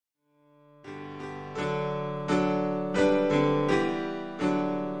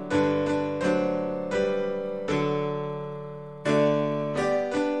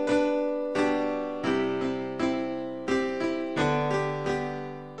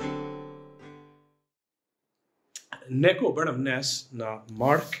Нека обърнем днес на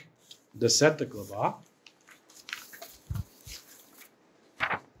Марк 10 глава.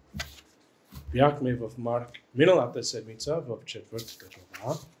 Бяхме в Марк миналата седмица в 4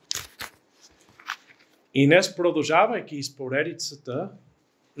 глава. И днес, продължавайки поредицата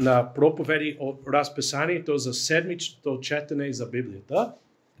на проповеди от разписанието за седмичното четене за Библията,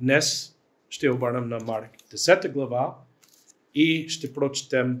 днес ще обърнем на Марк 10 глава и ще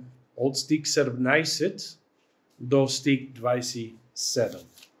прочетем от стих 17 до стих 27.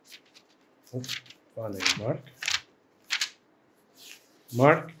 Това не е Марк.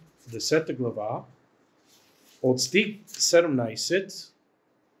 Марк 10 глава от стих 17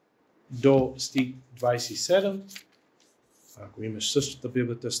 до стих 27. Ако имаш същата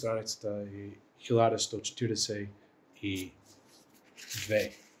Библията, страницата е 1142.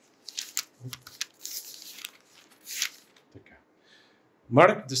 Така.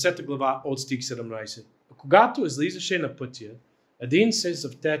 Марк 10 глава от стих 17. Когато излизаше на пътя, един се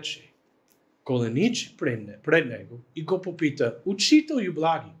завтече, коленичи пред него и го попита: Учител и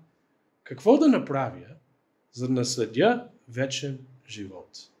благи, какво да направя, за да наследя вечен живот?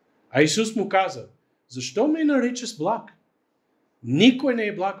 А Исус му каза: защо ме наричаш благ? Никой не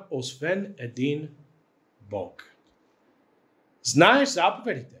е благ, освен един Бог. Знаеш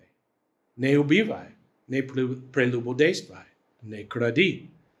заповедите: не убивай, не прелюбодействай, не кради,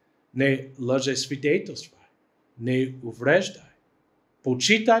 не лъжесвидетелствай, не увреждай,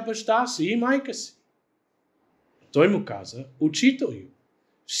 почитай баща си и майка си. Той му каза: Учител,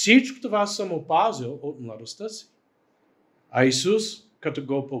 всичко това съм опазил от младостта си. А Исус, като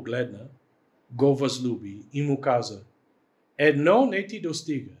го погледна, го възлюби и му каза: едно не ти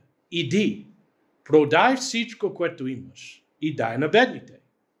достига. Иди, продай всичко, което имаш, и дай на бедните,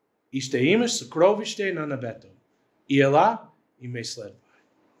 и ще имаш съкровище на небето. И ела и ме следвай.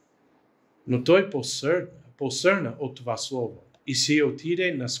 Но той посърна от това слово и си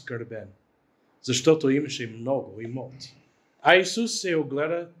отиде наскърбен, защото имаше много имоти. А Исус се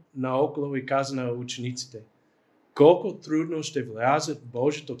огледа наоколо и каза на учениците: колко трудно ще влязат в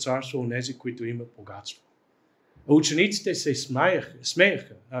Божието царство онези, които имат богатство. А учениците се смеяха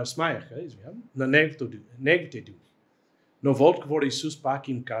на неговите думи. Но в отговор Исус пак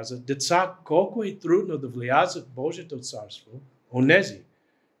им каза: деца, колко е трудно да влязат в Божието царство онези,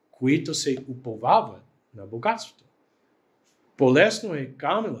 които се уповават на богатството. Полесно е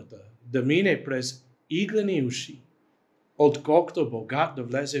камелата да мине през иглени уши, отколкото богат да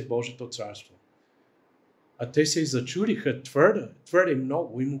влезе в Божието царство. А те се зачудиха твърде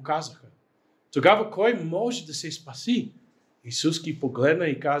много и му казаха: тогава кой може да се спаси? Исус ги погледна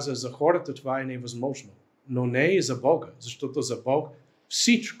и каза: за хората това е невъзможно, но не и за Бога, защото за Бог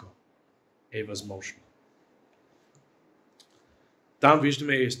всичко е възможно. Там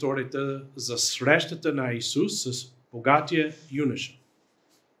виждаме историята за срещата на Исус с богатия юноша.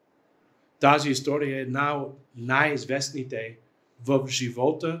 Тази история е една от най-известните в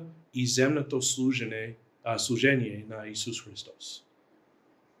живота и земното служение на Исус Христос.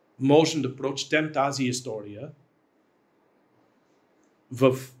 Можем да прочетем тази история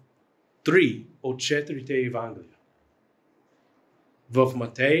в 3 от 4 Евангелия. В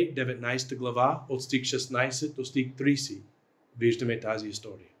Матей 19 глава от стих 16 до стих 30 виждаме тази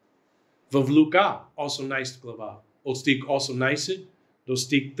история. В Лука 18 глава от стих 18 до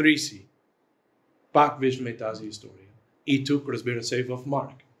стих 30 пак виждаме тази история. И тук, разбира се, в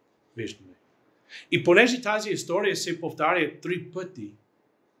Марк виждаме. И понеже тази история се повтаря 3 пъти,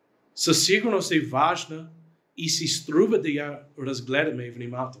 със сигурност е важна и си струва да я разгледаме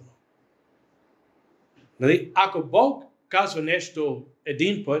внимателно. Нали? Ако Бог казва нещо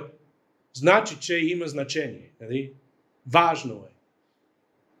един път, значи, че има значение. Нали? Важно е.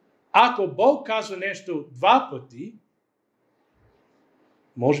 Ако Бог казва нещо 2 пъти,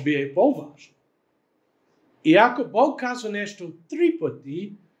 може би е по-важно. И ако Бог казва нещо 3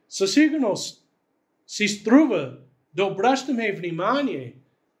 пъти, със сигурност си струва да обръщаме внимание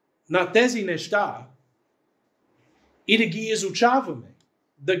на тези неща и да ги изучаваме,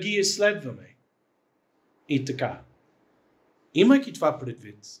 да ги изследваме. И така. Имайки това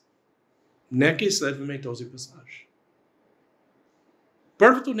предвид, нека изследваме този пасаж.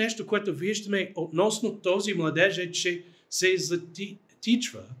 Първото нещо, което виждаме относно този младеж е, че се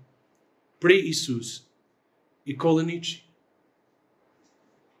затичва при Исус и коленичи.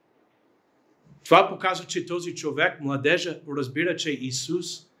 Това показва, че този човек, младежа, разбира, че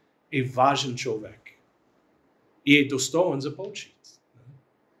Исус е важен човек и е достоен за почит.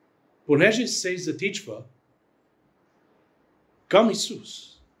 Понеже се затичва към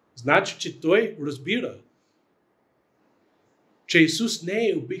Исус, значи, че той разбира, че Исус не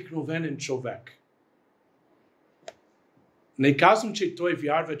е обикновен човек. Не казвам, че той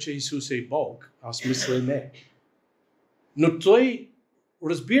вярва, че Исус е Бог. Аз мисля не. Но той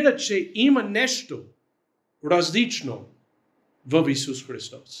разбира, че има нещо различно в Исус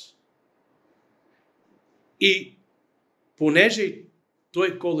Христос. И понеже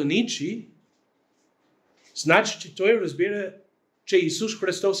той коленичи, значи, че той разбира, че Исус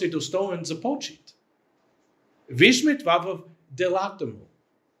Христос е достоен за почит. Вижме това в делата му.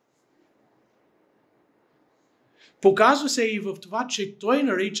 Показва се и в това, че той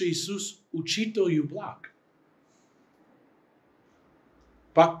нарича Исус учител и благ.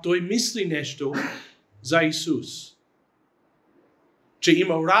 Пак той мисли нещо за Исус. Че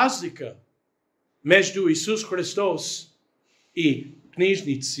има разлика между Исус Христос и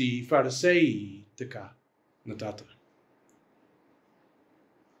книжници, фарисеи и така нататък.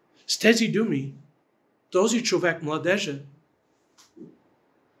 С тези думи, този човек, младежа,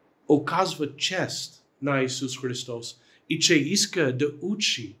 оказва чест на Исус Христос и че иска да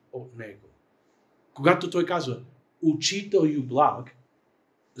учи от Него. Когато той казва учител и благ,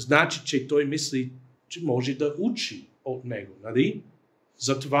 значи, че той мисли, че може да учи от Него. Нали?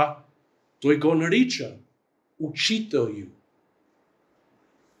 Затова той го нарича учител.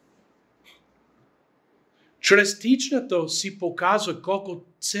 Чрез тичането си показва колко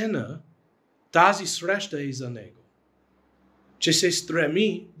ценна тази среща е за него. Че се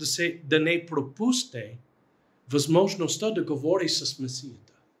стреми да не пропусне възможността да говори с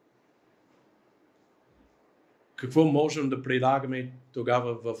Месията. Какво можем да прилагаме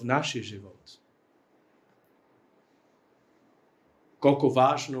тогава в нашия живот? Колко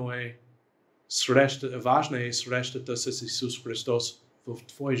важна е срещата с Исус Христос в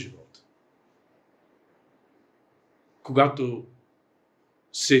твой живот. Когато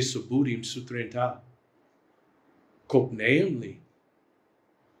се събудим сутринта, копнеем ли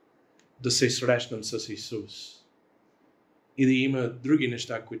да се срещнем с Исус? Или има други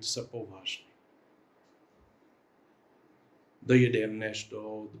неща, които са по-важни? Да ядем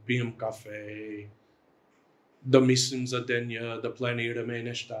нещо, да пием кафе, да мислим за деня, да планираме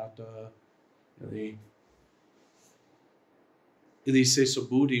нещата. Или се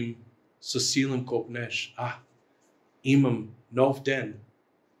събудим със силен копнеж. Имам нов ден,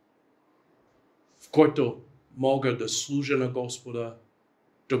 в който мога да служа на Господа,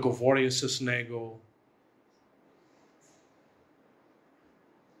 да говоря с Него.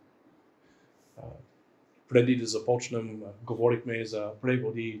 Преди да започнем, говорихме за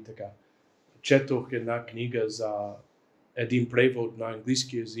преводи и така. Четох една книга за един превод на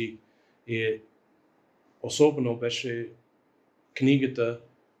английски език и особено беше книгата,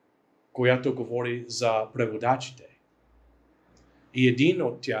 която говори за преводачите. И един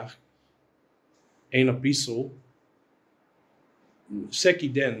от тях е написал, всеки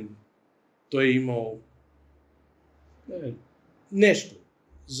ден той е имал нещо,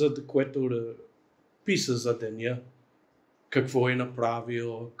 за което да писа за деня, какво е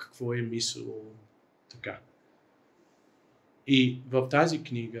направил, какво е мислил, така. И в тази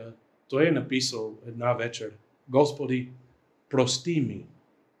книга той е написал една вечер: Господи, прости ми,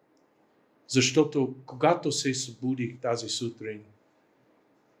 защото когато се събудих тази сутрин,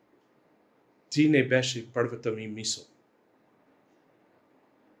 Ти не беше първата ми мисъл.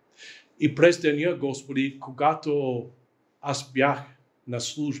 И през деня, Господи, когато аз бях на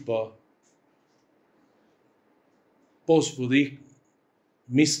служба, позволих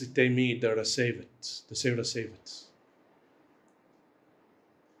мислите ми да се разсейват.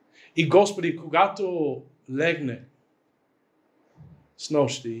 И Господи, когато легне с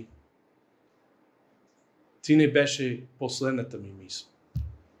нощи, Ти не беше последната ми мисъл.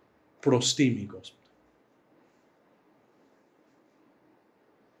 Прости ми, Господи.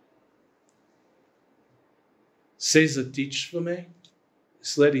 Се затичваме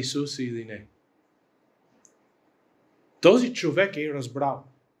след Исус или не? Този човек е разбрал.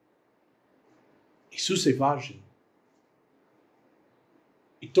 Исус е важен.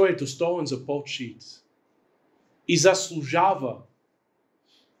 И той е достоен за почит. И заслужава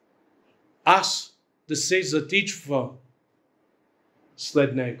аз да се затичва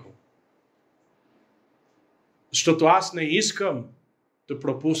след Него. Защото аз не искам да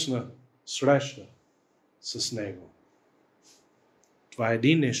пропусна среща с Него. Това е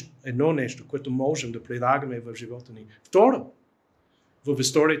едно нещо, което можем да прилагаме в живота ни. Второ, в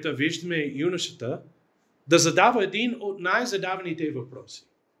историята виждаме юношата да задава един от най-задаваните въпроси.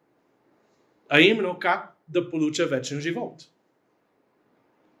 А именно как да получа вечен живот.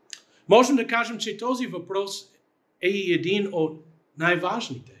 Можем да кажем, че този въпрос е един от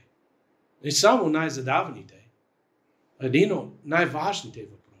най-важните. Не само най-задаваните, а един от най-важните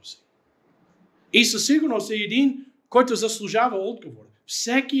въпроси. И със сигурност е един, който заслужава отговор.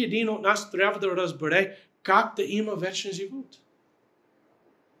 Всеки един от нас трябва да разбере как да има вечен живот.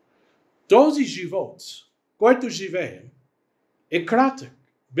 Този живот, който живеем, е кратък.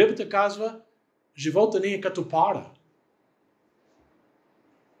 Библията казва, живота не е като пара.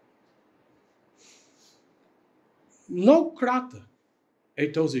 Много кратък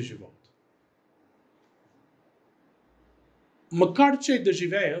е този живот. Макар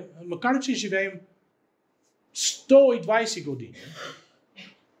че живеем 120 години,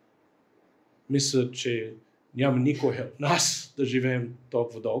 мисля, че няма никой от нас да живеем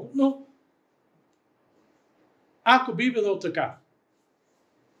толкова дълго, но ако би било така,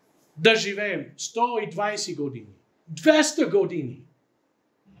 да живеем 120 години, 200 години,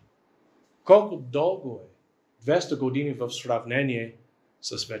 колко дълго е 200 години в сравнение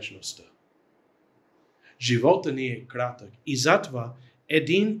с вечността. Живота ни е кратък и затова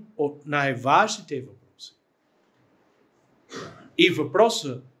един от най-важните въпроси и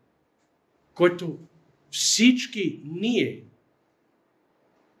въпроса, който всички ние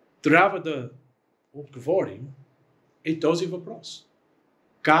трябва да отговорим, е този въпрос.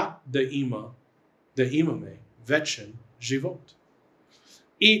 Как да имаме вечен живот?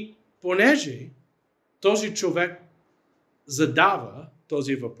 И понеже този човек задава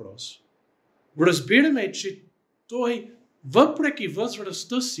този въпрос, разбираме, че той въпреки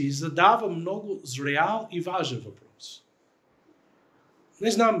възрастта си задава много зрял и важен въпрос.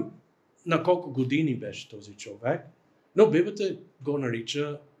 Не знам на колко години беше този човек, но Библията го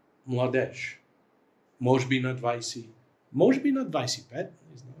нарича младеж. Може би на 20, може би на 25,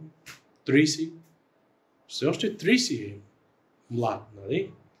 не знам, 30. Все още 30 е млад,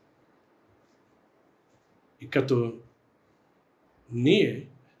 нали? И като ние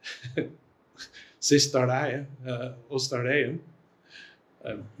се остареем,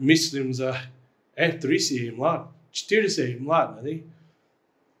 мислим за 30 е млад, 40 е млад, нали?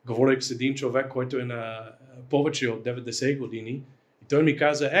 Говорих с един човек, който е на повече от 90 години, и той ми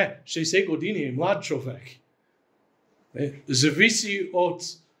каза, 60 години е млад човек. Зависи от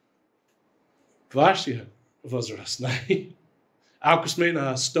вашия възраст. Нали? Ако сме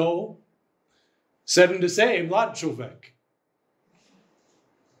на 100, 70 е млад човек.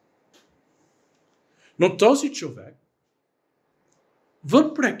 Но този човек,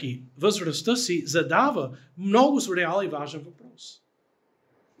 въпреки възрастта си, задава много зрял и важен въпрос.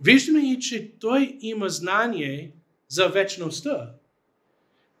 Виждаме и, че той има знание за вечността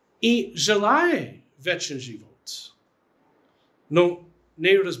и желае вечен живот, но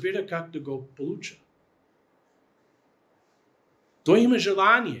не разбира как да го получа. Той има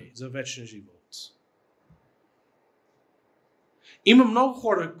желание за вечен живот. Има много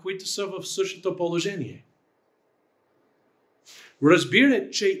хора, които са в същото положение.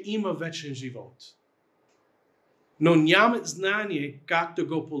 Разбират, че има вечен живот, но нямат знание как да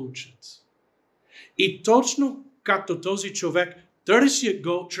го получат. И точно както този човек търси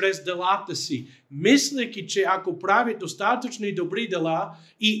го чрез делата си, мислейки, че ако прави достатъчно добри дела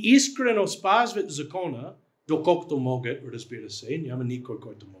и искрено спазват закона, доколкото могат, разбира се, няма никой,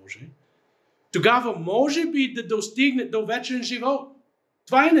 който може, тогава може би да достигнат до вечен живот.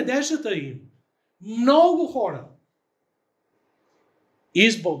 Това е надеждата им. Много хора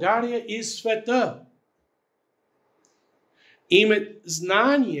из България, из света имат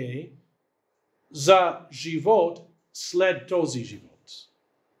знание за живот след този живот.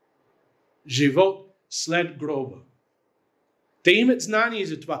 Живот след гроба. Те имат знание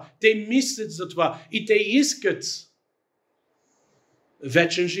за това. Те мислят за това. И те искат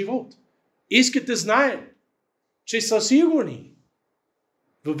вечен живот. Искат да знаят, че са сигурни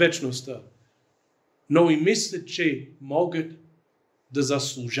в вечността. Но и мислят, че могат да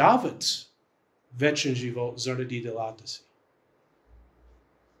заслужават вечен живот заради делата си.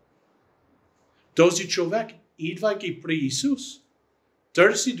 Този човек, идвайки при Исус,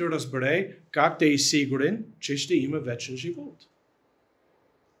 търси да разбере как да е сигурен, че ще има вечен живот.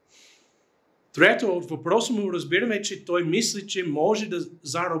 Трето, от въпроса му разбираме, че той мисли, че може да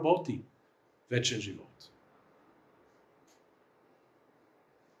заработи вечен живот.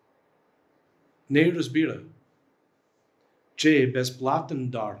 Не разбира, че е безплатен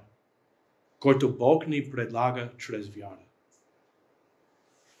дар, който Бог ни предлага чрез вяра.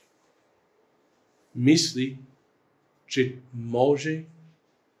 Мисли, че може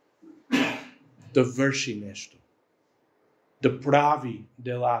да върши нещо, да прави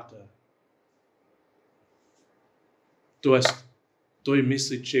делата. Тоест, той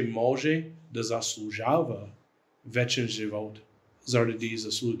мисли, че може да заслужава вечен живот заради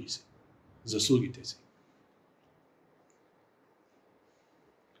заслугите си.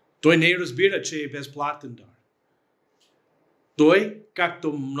 Той не разбира, че е безплатен дар. Той,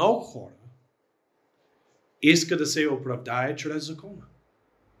 както много хора, иска да се оправдае чрез закона.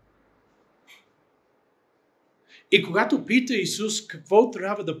 И когато пита Исус какво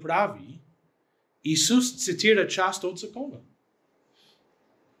трябва да прави, Исус цитира част от закона.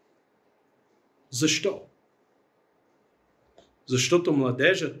 Защо? Защото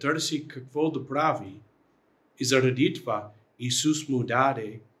младежът търси какво да прави и заради това Исус му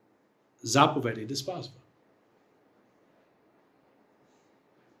даде заповеди да спазва.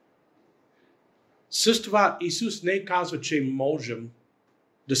 С това Исус не казва, че можем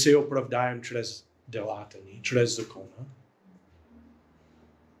да се оправдаем чрез делата ни, чрез закона.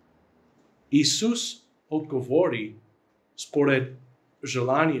 Исус отговори според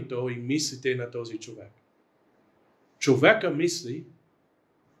желанието и мислите на този човек. Човека мисли,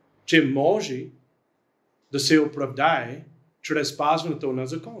 че може да се оправдае чрез спазването на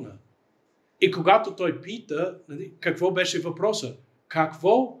закона. И когато той пита, какво беше въпроса?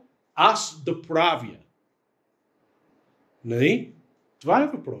 Какво аз да правя? Нали? Това е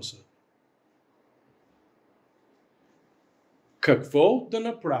въпросът. Какво да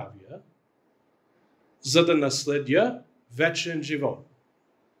направя, за да наследя вечен живот?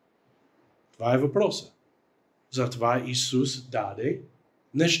 Това е въпросът. Затова Исус даде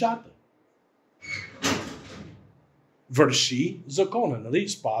нещата. Върши закона, нали?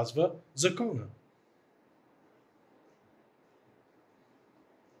 Спазва закона.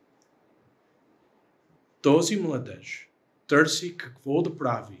 Този младеж търси какво да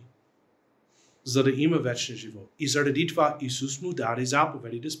прави, за да има вечен живот. И заради това Исус му даде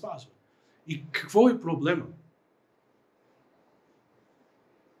заповеди да спазва. И какво е проблема?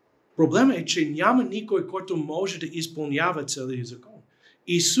 Проблемът е, че няма никой, който може да изпълнява целия закон.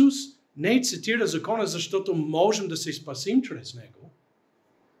 Исус не цитира закона, защото можем да се спасим чрез него,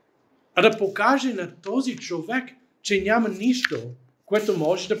 а да покаже на този човек, че няма нищо, което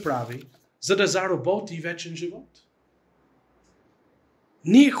може да прави, за да заработи вечен живот.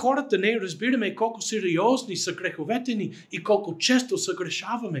 Ние хората не разбираме колко сериозни са греховете ни и колко често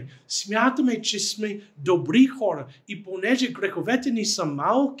съгрешаваме. Смятаме, че сме добри хора и понеже греховете ни са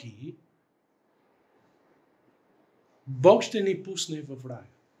малки, Бог ще ни пусне в рая.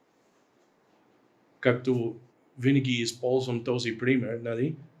 Както винаги използвам този пример,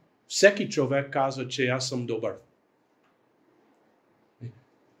 нали? Всеки човек казва, че аз съм добър.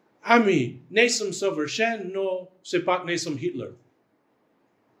 Ами, не съм съвършен, но все пак не съм Хитлер.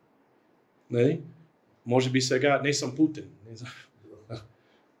 Нали? Може би сега не съм Путин.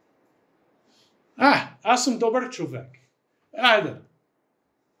 Аз съм добър човек. Айде.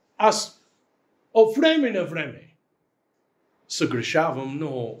 Аз от време на време съгрешавам,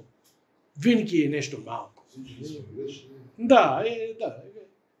 но винаги е нещо малко. Да.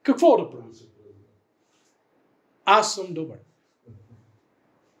 Какво да правя? Аз съм добър.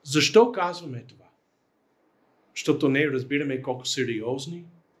 Защо казваме това? Защото не разбираме колко сериозни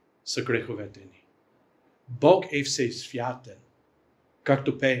са греховете ни. Бог е всесвятен.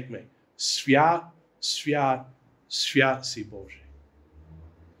 Както пеехме. Свят, свят, свят си Боже.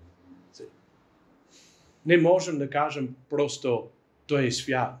 Не можем да кажем просто Той е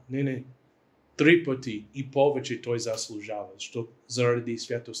свят. Не. 3 пъти и повече Той заслужава, защото заради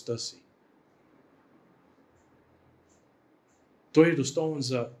святостта си. Той е достоен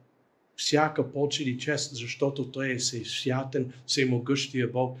за всяка почет и чест, защото Той е всесвятен,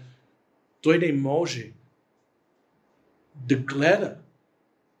 всемогъщия Бог. Той не може да гледа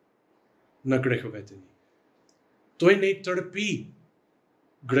на греховете ни. Той не търпи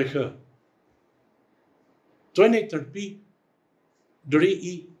греха. Той не търпи дори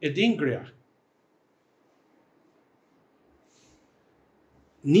и един грях.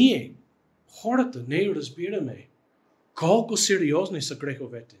 Ние, хората, не разбираме колко сериозни са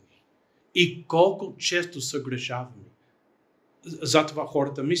греховете ни и колко често съгрешаваме. Затова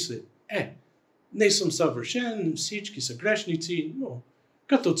хората мислят, не съм съвършен, всички са грешници, но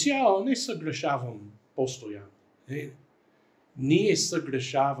като цяло не съгрешавам постоянно. Ние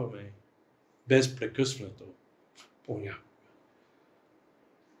съгрешаваме безпрекъснато понякога.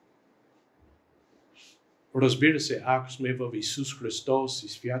 Разбира се, ако сме в Исус Христос и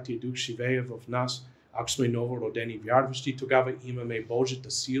Святия Дух живее в нас, ако сме новородени вярващи, тогава имаме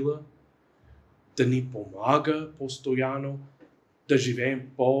Божията сила да ни помага постоянно да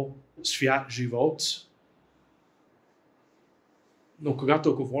живеем по-свят живот. Но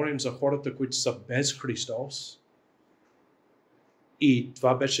когато говорим за хората, които са без Христос, и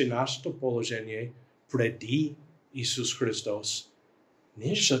това беше нашето положение преди Исус Христос,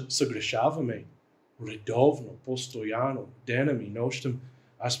 ние съгрешаваме редовно, постоянно, денем и нощем.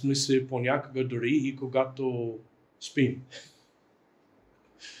 Аз мисля понякога дори и когато спим.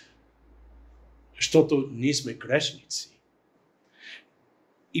 Защото ние сме грешници.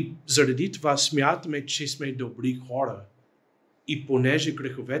 И заради това смятаме, че сме добри хора. И понеже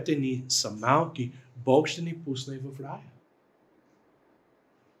греховете ни са малки, Бог ще ни пусне в рая.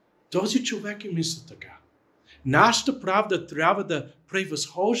 Този човек мисли така. Нашата правда трябва да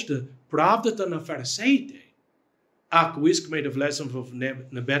превъзхожда правдата на фарисеите, ако искаме да влезем в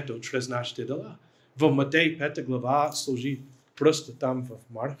небето чрез нашите дела. В Матей 5 глава, сложи пръста там в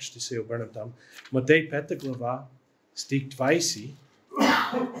Марк, ще се обърнем там. Матей 5 глава, стих 20,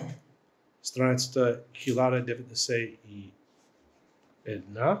 страницата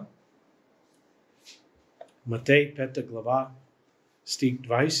 1091. Матей 5 глава, стих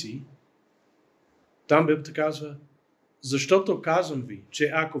 20, там Библията казва, защото казвам ви,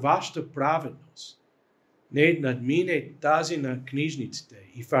 че ако вашата праведност не надмине тази на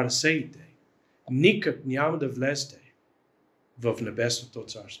книжниците и фарисеите, никак няма да влезете в небесното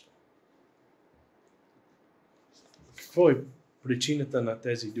царство. Какво е причината на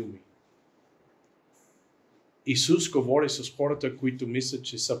тези думи? Исус говори с хората, които мислят,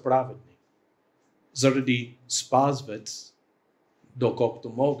 че са праведни, заради спазват, доколкото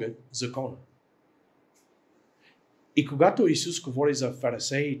могат, закона. И когато Исус говори за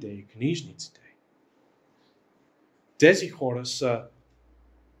фарисеите и книжниците, тези хора са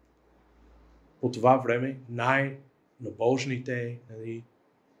по това време най-набожните.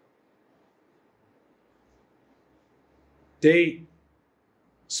 Те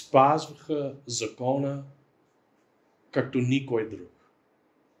спазваха закона както никой друг.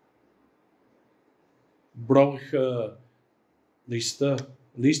 Броиха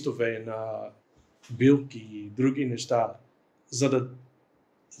листове на билки и други неща, за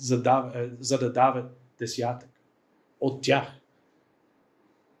да дават десятък от тях.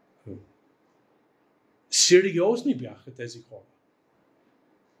 Сериозни бяха тези хора.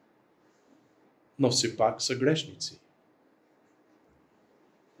 Но все пак са грешници.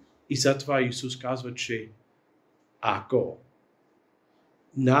 И затова Исус казва, че ако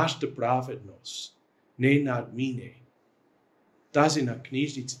нашата праведност не надмине тази на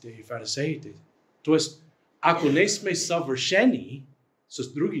книжниците и фарисеите, т.е. ако не сме съвършени,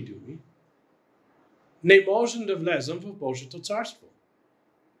 с други думи, не можем да влезем в Божието царство.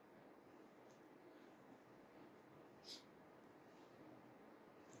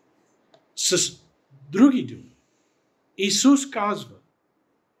 С други думи, Исус казва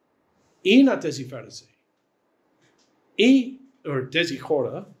и на тези фарисеи, и тези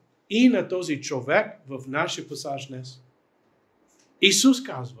хора, и на този човек в нашия пасаж днес. Исус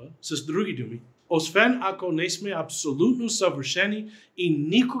казва, с други думи, освен ако не сме абсолютно съвършени и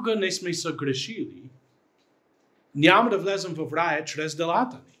никога не сме съгрешили, няма да влезем в рая чрез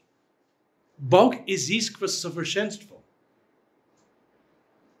делата ни. Бог изисква съвършенство.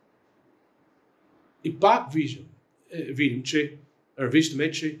 И пак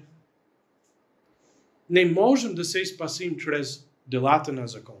виждаме, че не можем да се спасим чрез делата на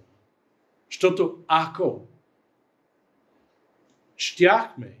закона. Защото ако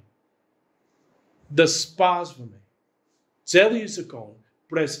щяхме да спазваме целия закон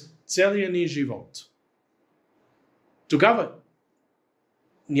през целия ни живот, тогава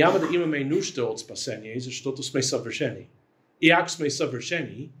няма да имаме нужда от спасение, защото сме съвършени. И ако сме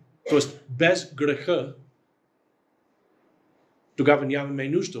съвършени, т.е. без греха, тогава нямаме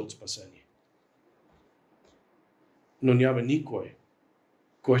нужда от спасение. Но няма никой,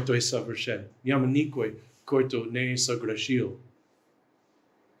 който е съвършен. Няма никой, който не е съгрешил.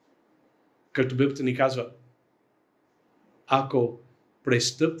 Като Библията ни казва, ако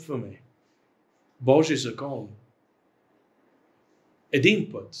престъпваме Божия закон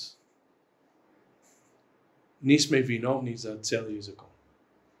един път, ние сме виновни за целия закон.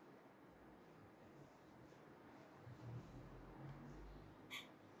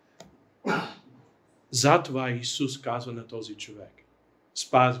 Затова Исус казва на този човек,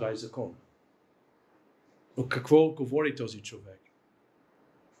 спазвай закона. Но какво говори този човек?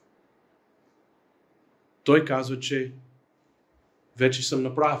 Той казва, че вече съм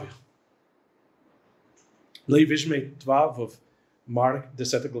направил. Нали виждаме това в Марк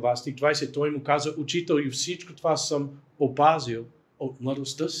 10 глава стих 20. Той му каза, учител, и всичко това съм опазил от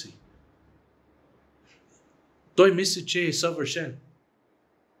младостта си. Той мисли, че е съвършен.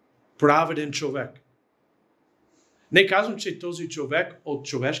 Праведен човек. Не казвам, че този човек от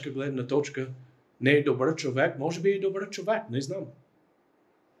човешка гледна точка не е добър човек. Може би е добър човек, не знам.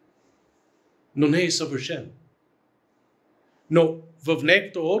 Но не е съвършен. Но в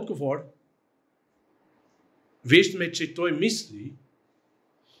неговото отговор виждаме, че той мисли,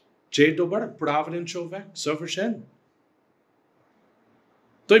 че е добър, праведен човек, съвършен.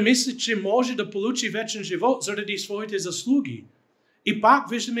 Той мисли, че може да получи вечен живот заради своите заслуги. И пак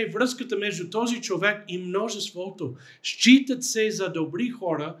виждаме връзката между този човек и множеството. Считат се за добри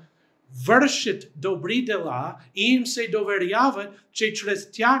хора, вършат добри дела и им се доверяват, че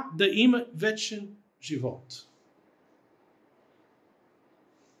чрез тях да имат вечен живот.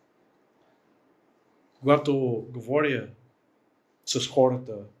 Когато говоря с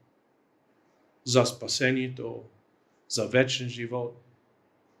хората за спасението, за вечен живот,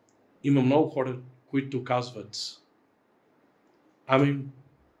 има много хора, които казват: ами,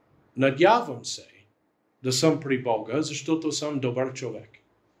 надявам се да съм при Бога, защото съм добър човек.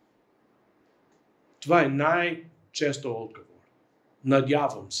 Това е най-често отговор.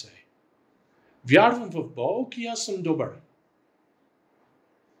 Надявам се. Вярвам в Бог и аз съм добър.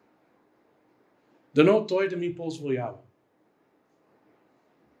 Дано Той да ми позволява.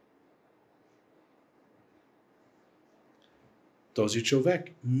 Този човек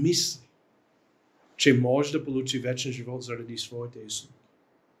мисли, че може да получи вечен живот заради своите заслуги.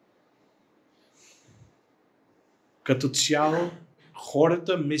 Като цяло,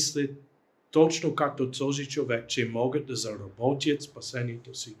 хората мислят точно както този човек, че могат да заработят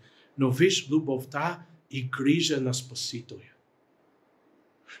спасението си. Но виж любовта и грижа на Спасителя,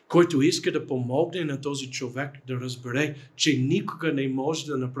 който иска да помогне на този човек да разбере, че никога не може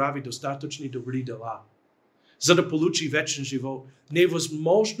да направи достатъчни добри дела, за да получи вечен живот.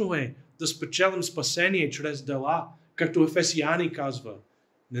 Невъзможно е да спечелим спасение чрез дела, както Ефесяни казва.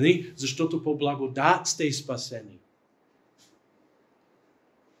 Нали? Защото по благодат сте спасени.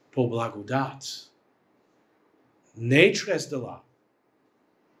 По благодат. Не чрез дела.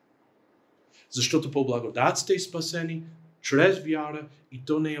 Защото по благодат сте спасени чрез вяра и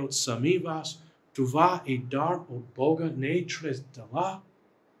то не е от сами вас. Това е дар от Бога, не е чрез дела,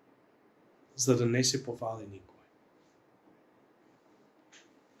 за да не се похвали никой.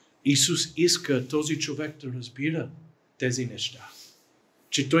 Исус иска този човек да разбира тези неща.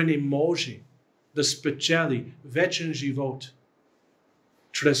 Че той не може да спечели вечен живот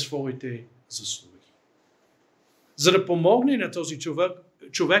чрез своите заслуги. За да помогне на този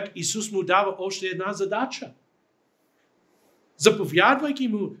човек, Исус му дава още една задача. Заповядвайки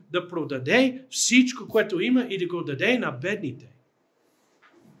му да продаде всичко, което има и да го даде на бедните.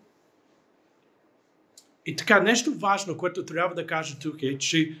 И така, нещо важно, което трябва да кажа тук е,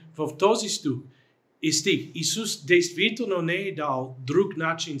 че в този стих Исус действително не е дал друг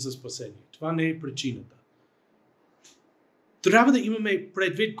начин за спасение. Това не е причината. Трябва да имаме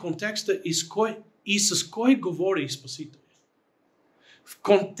предвид контекста и с кой говори Спасител. В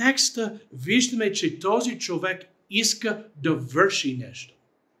контекста виждаме, че този човек иска да върши нещо,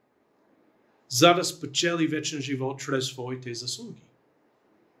 за да спечели вечен живот чрез своите заслуги.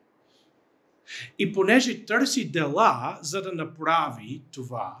 И понеже търси дела, за да направи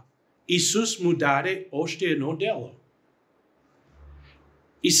това, Исус му даде още едно дело.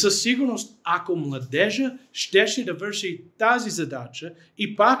 И със сигурност, ако младежа щеше да върши тази задача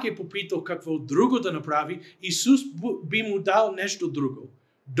и пак е попитал какво друго да направи, Исус би му дал нещо друго.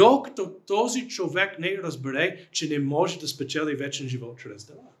 Докато този човек не разбере, че не може да спечели вечен живот чрез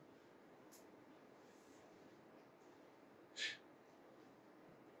дела.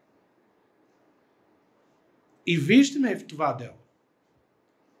 И виждаме в това дело,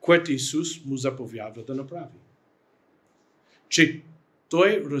 което Исус му заповядва да направи. Че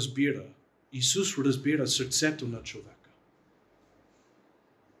Исус разбира сърцето на човека.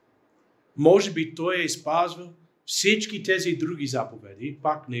 Може би той е спазвал всички тези други заповеди,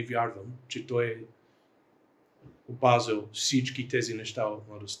 пак не вярвам, че той е опазил всички тези неща от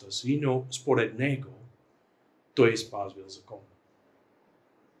младостта си, но според него той е спазвал закона.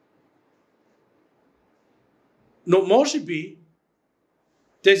 Но може би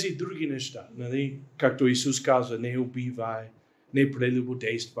тези други неща, нали, както Исус казва, не убивай, не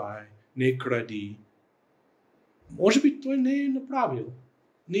прелюбодействай, не кради. Може би той не е направил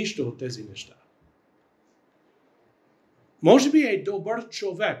нищо от тези неща. Може би е добър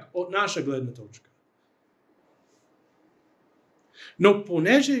човек от наша гледна точка. Но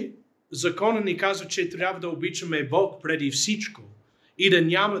понеже закона ни казва, че трябва да обичаме Бог преди всичко и да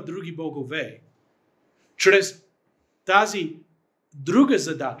няма други богове, чрез тази друга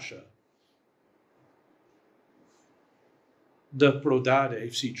задача да продаде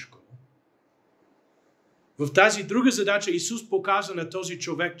всичко. В тази друга задача Исус показва на този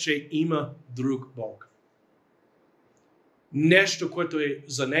човек, че има друг Бог. Нещо, което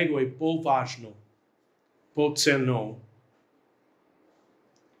за него е по-важно, по-ценно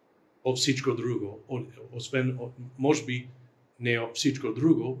от всичко друго. Освен, може би, не от всичко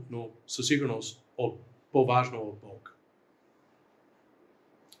друго, но със сигурност по-важно от Бог.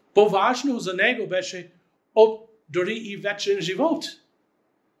 По-важно за него беше от дори и вечен живот.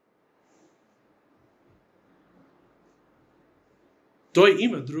 Той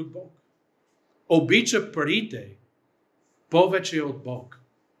има друг Бог. Обича парите повече от Бог,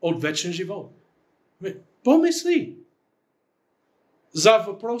 от вечен живот. Помисли за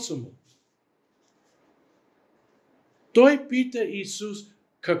въпроса му. Той пита Исус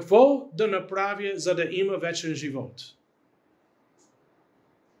какво да направя, за да има вечен живот.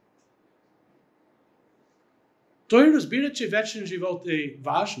 Той разбира, че вечен живот е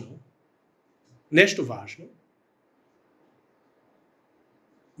важно, нещо важно.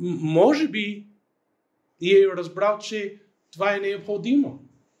 Може би и е разбрал, че това е необходимо.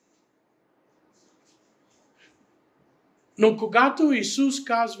 Но когато Исус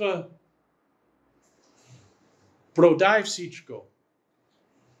казва продай всичко,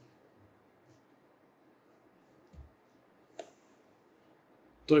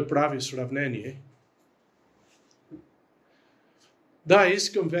 той прави сравнение. Да,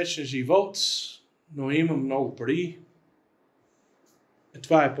 искам вечен живот, но имам много пари.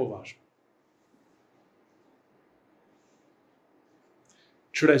 Това е по-важно.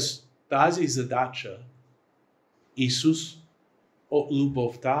 Чрез тази задача Исус от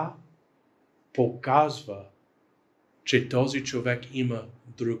любовта показва, че този човек има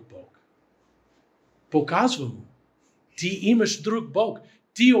друг Бог. Показва му. Ти имаш друг Бог.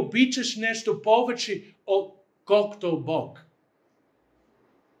 Ти обичаш нещо повече отколкото Бог.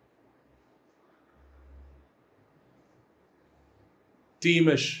 Ти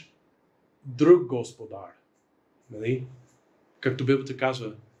имаш друг Господар. Нали? Както Библията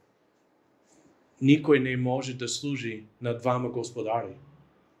казва, никой не може да служи на двама господари.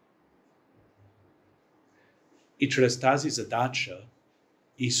 И чрез тази задача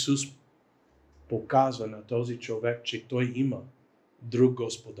Исус показва на този човек, че той има друг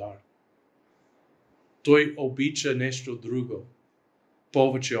Господар. Той обича нещо друго,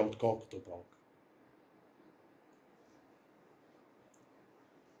 повече отколкото Бог.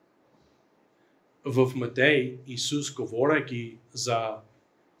 В Матей Исус, говорейки за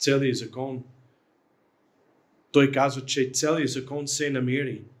целия закон, той казва, че целият закон се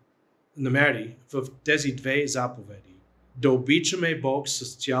намери в тези две заповеди. Да обичаме Бог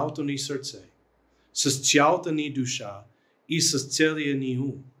с цялото ни сърце, с цялата ни душа и с целия ни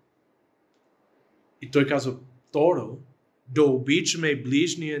ум. И той казва, второ, да обичаме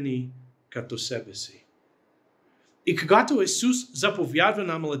ближния ни като себе си. И когато Исус заповядва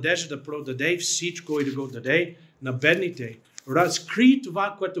на младежа да продаде всичко и да го даде на бедните, разкри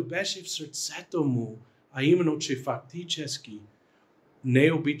това, което беше в сърцето му, а именно, че фактически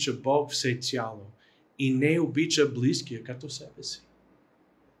не обича Бог все цяло и не обича близкия като себе си.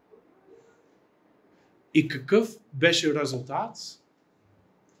 И какъв беше резултат?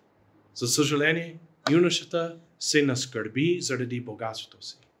 За съжаление, юношата се наскърби заради богатството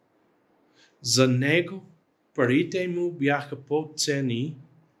си. За него парите му бяха по-ценни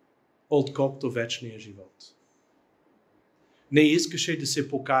отколкото вечния живот. Не искаше да се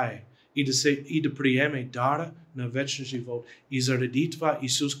покае и да приеме дара на вечен живот. И заради това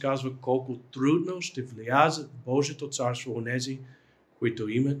Исус казва колко трудно ще влязат в Божието царство онези, които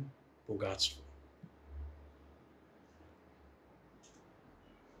имат богатство.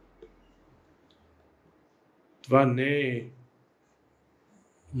 Това не е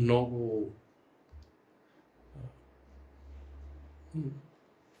много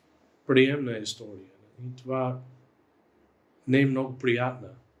приемна история. И това не е много приятна,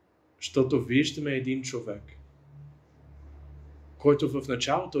 защото виждаме един човек, който в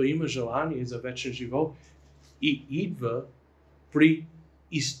началото има желание за вечен живот и идва при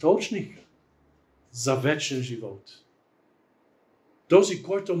източника за вечен живот. Този,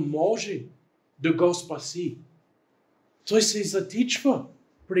 който може да го спаси. Той се затичва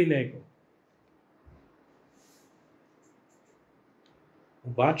при него.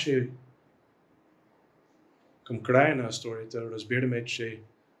 Обаче, към края на историята разбираме, че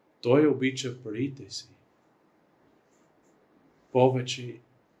той обича парите си повече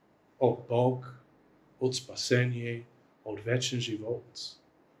от Бог, от спасение, от вечен живот.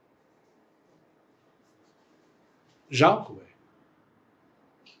 Жалко е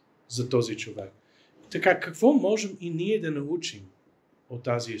за този човек. Така, какво можем и ние да научим от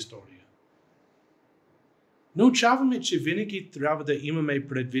тази история? Научаваме, че винаги трябва да имаме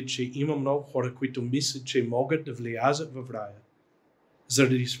предвид, че има много хора, които мислят, че могат да влязат в рая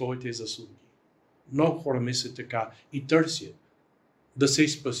заради своите заслуги. Много хора мислят така и търсят да се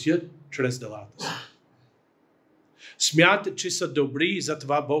спасят чрез делата си. Смятат, че са добри и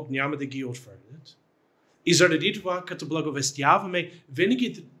затова Бог няма да ги отвърнат. И заради това, като благовестяваме,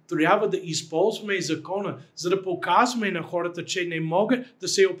 винаги трябва да използваме закона, за да показваме на хората, че не могат да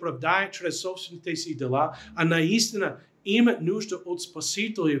се оправдаят чрез собствените си дела, а наистина имат нужда от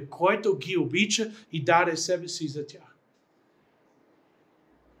Спасителя, който ги обича и даде себе си за тях.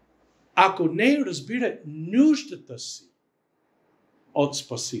 Ако не разбират нуждата си от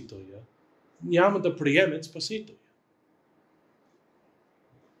Спасителя, няма да приемат Спасителя.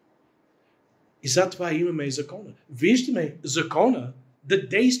 И затова имаме закона. Виждаме закона да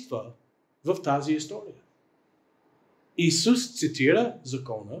действа в тази история. Исус цитира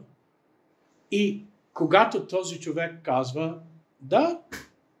закона и когато този човек казва, да,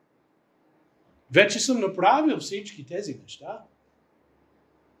 вече съм направил всички тези неща,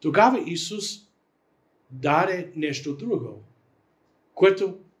 тогава Исус даде нещо друго,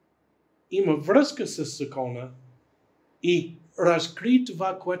 което има връзка с закона и разкри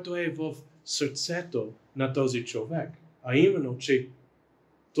това, което е в сърцето на този човек. А именно, че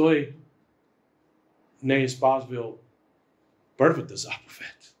той не е спазвал първата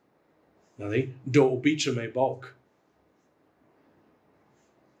заповед. Нали? Да обичаме Бог.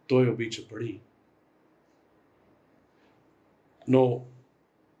 Той обича пари. Но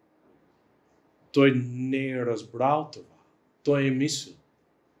той не е разбрал това. Той е мислил.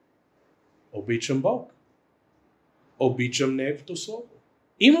 Обичам Бог. Обичам Неговото Слово.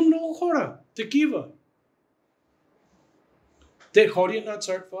 Има много хора, такива. Те ходят на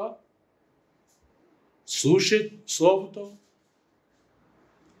църква, слушат Словото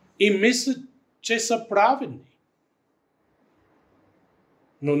и мислят, че са праведни,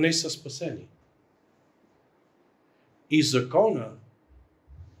 но не са спасени. И закона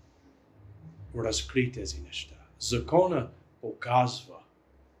разкри тези неща. Закона показва,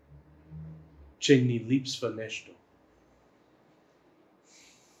 че ни липсва нещо.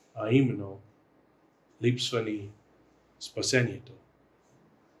 А именно, липсва ни спасението.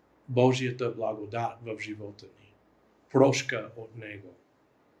 Божията благодат в живота ни. Прошка от Него.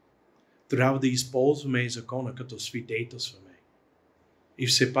 Трябва да използваме закона като свидетелстваме. И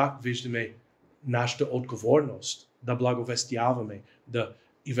все пак виждаме нашата отговорност да благовестяваме, да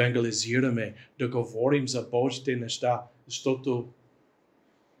евангелизираме, да говорим за Божите неща, защото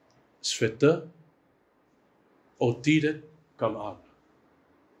света отиде към ада.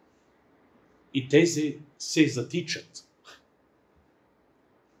 И тези се затичат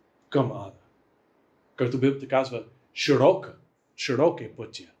към ада. Както Библията казва, широк е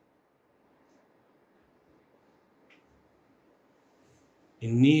пътя. И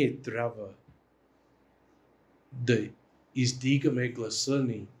ние трябва да издигаме гласа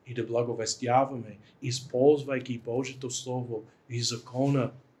ни и да благовестяваме, използвайки Божието Слово и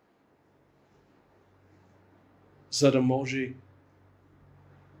закона, за да може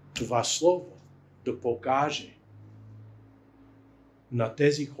това Слово да покаже на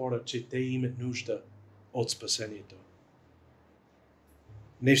тези хора, че те имат нужда от спасението.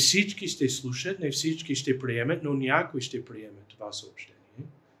 Не всички ще слушат, не всички ще приемат, но някой ще приеме това съобщение.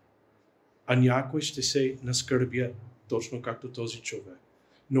 А някой ще се наскърбят, точно както този човек.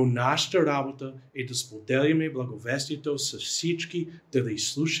 Но нашата работа е да споделяме благовестието с всички, дали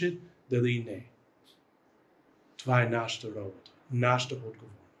слушат, дали не. Това е нашата работа, нашата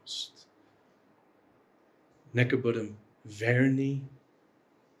отговорност. Нека бъдем верни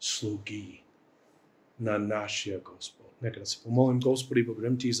слуги на нашия Господ. Нека да се помолим, Господи,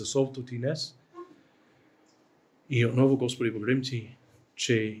 благодарим Ти за Словото Ти днес. И отново, Господи, благодарим Ти,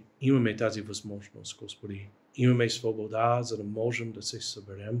 че имаме тази възможност, Господи. Имаме свобода, за да можем да се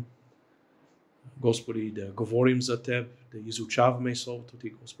съберем. Господи, да говорим за Теб, да изучаваме Словото Ти,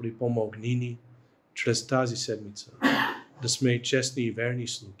 Господи, помогни ни чрез тази седмица. Да сме честни и верни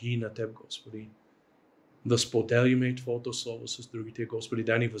слуги на Теб, Господи. Да споделяме Твоето Слово с другите, Господи,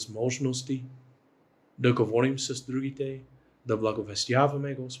 дай ни възможности да говорим с другите, да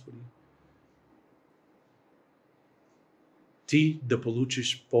благовестяваме, Господи. Ти да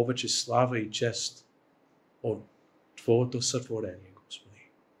получиш повече слава и чест от Твоето сътворение,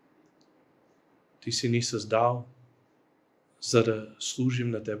 Господи. Ти си ни създал, за да служим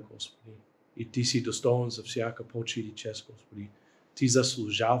на Теб, Господи. И Ти си достоен за всяка почит и чест, Господи. Ти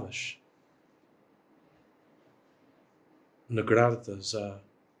заслужаваш наградата за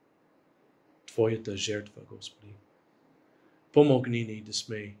Твоята жертва, Господи. Помогни ни да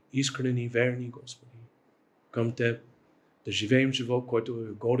сме искрени и верни, Господи, към Теб, да живеем живот, който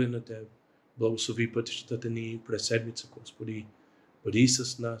е угоден на Теб. Благослови пътищата ни през седмица, Господи. Бъди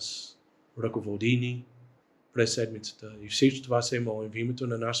с нас, ръководи ни през седмицата. И всичко това се молим в името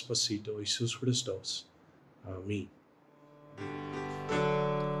на наш Спасител Исус Христос. Амин.